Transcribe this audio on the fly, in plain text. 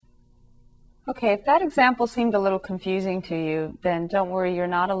Okay, if that example seemed a little confusing to you, then don't worry, you're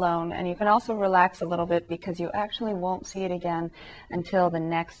not alone, and you can also relax a little bit because you actually won't see it again until the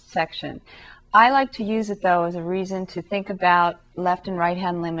next section. I like to use it, though, as a reason to think about left and right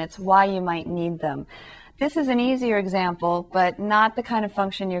hand limits, why you might need them. This is an easier example, but not the kind of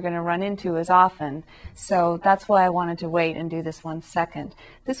function you're going to run into as often, so that's why I wanted to wait and do this one second.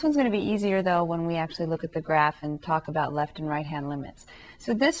 This one's going to be easier, though, when we actually look at the graph and talk about left and right hand limits.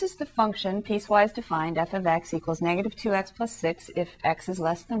 So this is the function, piecewise defined, f of x equals negative 2x plus 6 if x is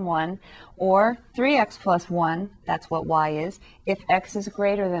less than 1, or 3x plus 1, that's what y is, if x is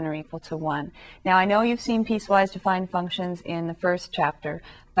greater than or equal to 1. Now I know you've seen piecewise defined functions in the first chapter,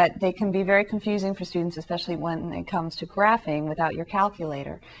 but they can be very confusing for students, especially when it comes to graphing without your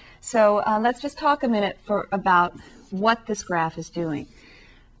calculator. So let's just talk a minute about what this graph is doing.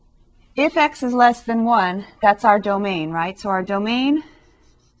 If x is less than 1, that's our domain, right? So our domain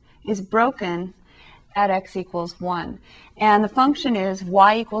is broken at x equals 1. And the function is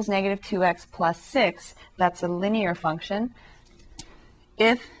y equals negative 2x plus 6. That's a linear function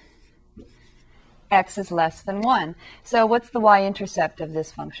if x is less than 1. So what's the y-intercept of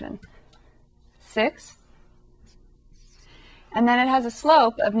this function? 6. And then it has a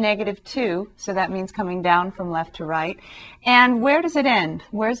slope of negative 2, so that means coming down from left to right. And where does it end?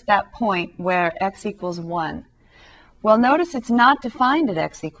 Where's that point where x equals 1? Well, notice it's not defined at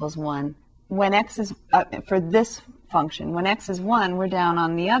x equals 1. When x is, for this function, when x is 1, we're down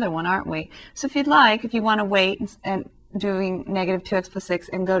on the other one, aren't we? So if you'd like, if you want to wait and doing negative 2x plus 6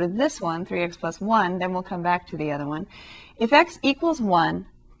 and go to this one, 3x plus 1, then we'll come back to the other one. If x equals 1,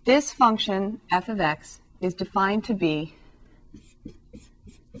 this function, f of x, is defined to be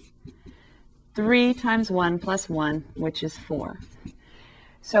 3 times 1 plus 1, which is 4.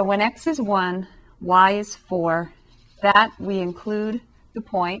 So when x is 1, y is 4. That we include the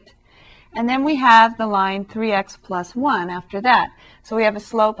point. And then we have the line 3x plus 1 after that. So we have a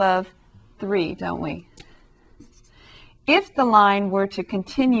slope of 3, don't we? If the line were to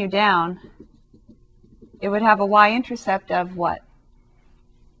continue down, it would have a y-intercept of what?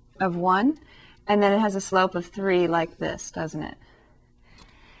 Of 1. And then it has a slope of 3 like this, doesn't it?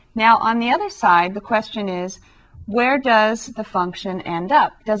 Now, on the other side, the question is, where does the function end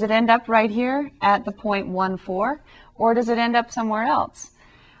up? Does it end up right here at the point 1, 4? Or does it end up somewhere else?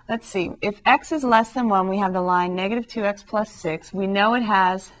 Let's see. If x is less than 1, we have the line negative 2x plus 6. We know it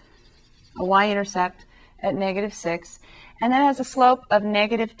has a y-intercept at negative 6. And then it has a slope of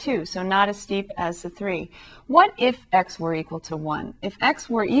negative 2, so not as steep as the 3. What if x were equal to 1? If x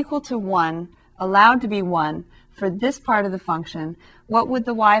were equal to 1, allowed to be 1, for this part of the function, what would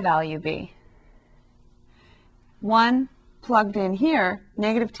the y value be? 1 plugged in here,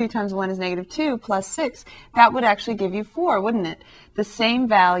 negative 2 times 1 is negative 2 plus 6. That would actually give you 4, wouldn't it? The same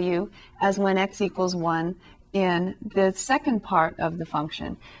value as when x equals 1 in the second part of the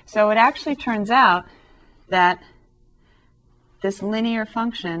function. So it actually turns out that this linear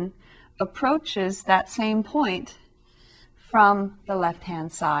function approaches that same point from the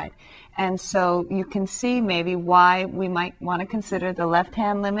left-hand side. And so you can see maybe why we might want to consider the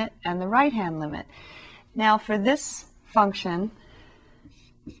left-hand limit and the right-hand limit. Now for this function,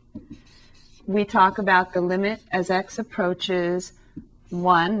 we talk about the limit as x approaches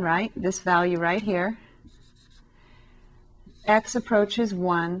 1, right? This value right here. X approaches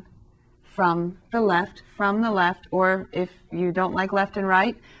 1 from the left, or if you don't like left and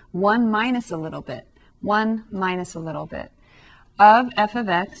right, 1 minus a little bit. 1 minus a little bit of f of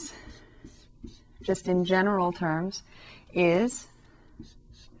x, just in general terms,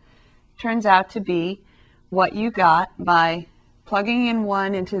 turns out to be what you got by plugging in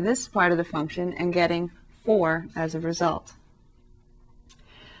 1 into this part of the function and getting 4 as a result.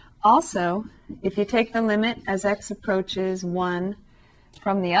 Also, if you take the limit as x approaches 1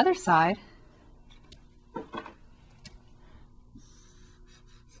 from the other side,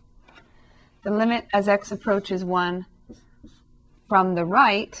 the limit as x approaches 1 from the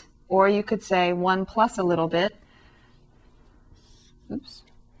right, or you could say 1 plus a little bit, oops,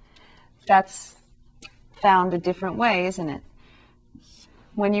 that's found a different way, isn't it?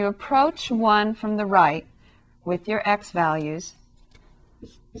 When you approach 1 from the right with your x values,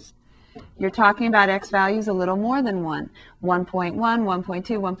 you're talking about x values a little more than 1, 1.1,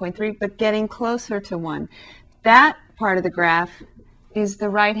 1.2, 1.3, but getting closer to 1. That part of the graph is the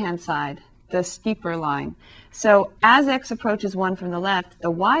right-hand side, the steeper line. So as x approaches 1 from the left,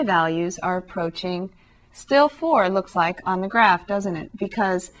 the y values are approaching still 4, it looks like, on the graph, doesn't it?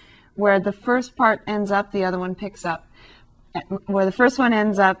 Because where the first part ends up, the other one picks up. Where the first one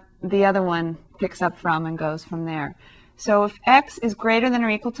ends up, the other one picks up from and goes from there. So if x is greater than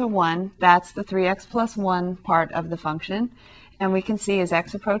or equal to 1, that's the 3x plus 1 part of the function. And we can see as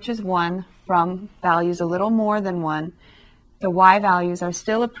x approaches 1 from values a little more than 1, the y values are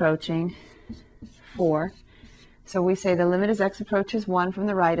still approaching 4. So we say the limit as x approaches 1 from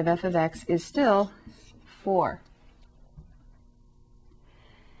the right of f of x is still 4.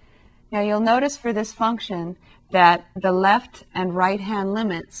 Now you'll notice for this function that the left and right hand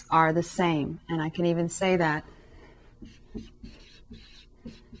limits are the same, and I can even say that.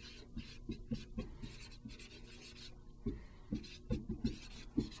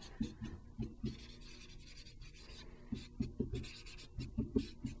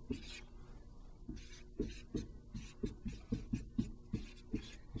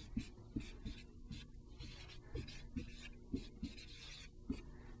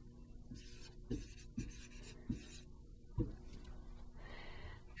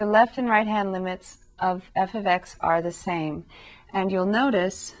 The left and right hand limits of f of x are the same, and you'll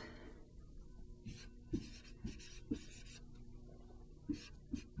notice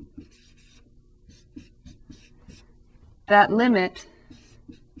that limit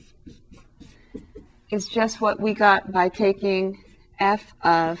is just what we got by taking f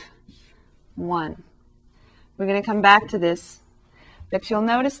of 1. We're going to come back to this, but you'll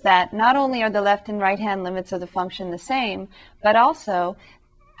notice that not only are the left and right hand limits of the function the same, but also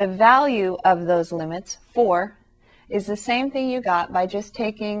the value of those limits, 4, is the same thing you got by just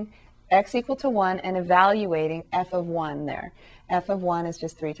taking x equal to 1 and evaluating f of 1 there. F of 1 is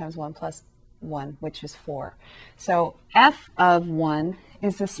just 3 times 1 plus 1, which is 4. So f of 1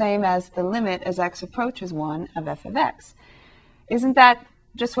 is the same as the limit as x approaches 1 of f of x. Isn't that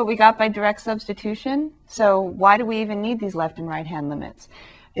just what we got by direct substitution? So why do we even need these left and right hand limits?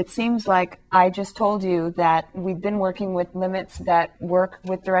 It seems like I just told you that we've been working with limits that work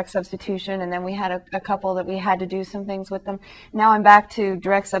with direct substitution, and then we had a couple that we had to do some things with them. Now I'm back to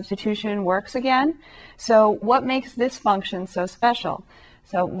direct substitution works again. So what makes this function so special?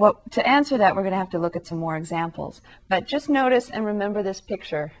 So to answer that, we're going to have to look at some more examples. But just notice and remember this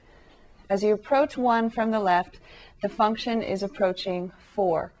picture. As you approach 1 from the left, the function is approaching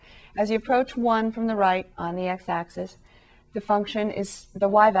 4. As you approach 1 from the right on the x-axis, the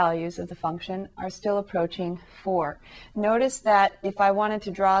y values of the function are still approaching 4. Notice that if I wanted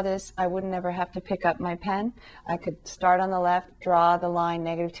to draw this, I wouldn't ever have to pick up my pen. I could start on the left, draw the line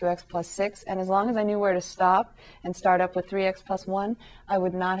negative 2x plus 6, and as long as I knew where to stop and start up with 3x plus 1, I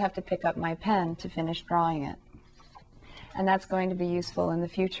would not have to pick up my pen to finish drawing it. And that's going to be useful in the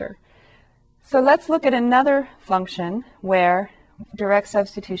future. So let's look at another function where direct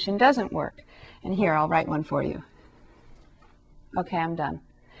substitution doesn't work. And here, I'll write one for you. Okay, I'm done.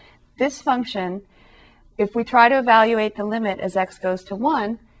 This function, if we try to evaluate the limit as x goes to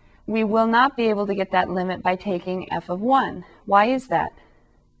 1, we will not be able to get that limit by taking f of 1. Why is that?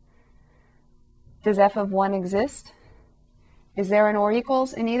 Does f of 1 exist? Is there an or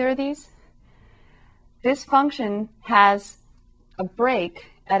equals in either of these? This function has a break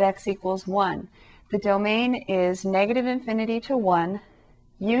at x equals 1. The domain is negative infinity to 1,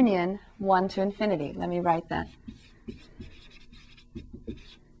 union 1 to infinity. Let me write that.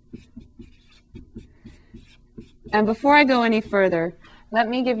 And before I go any further, let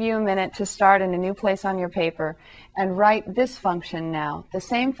me give you a minute to start in a new place on your paper and write this function now. The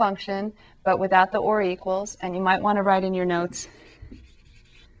same function, but without the or equals, and you might want to write in your notes,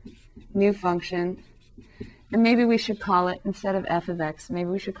 new function. And maybe we should call it, instead of f of x, maybe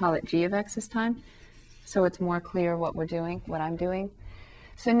we should call it g of x this time, so it's more clear what we're doing, what I'm doing.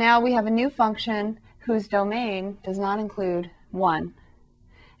 So now we have a new function whose domain does not include 1.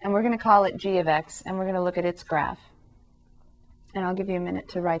 And we're going to call it g of x, and we're going to look at its graph. And I'll give you a minute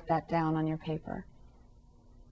to write that down on your paper.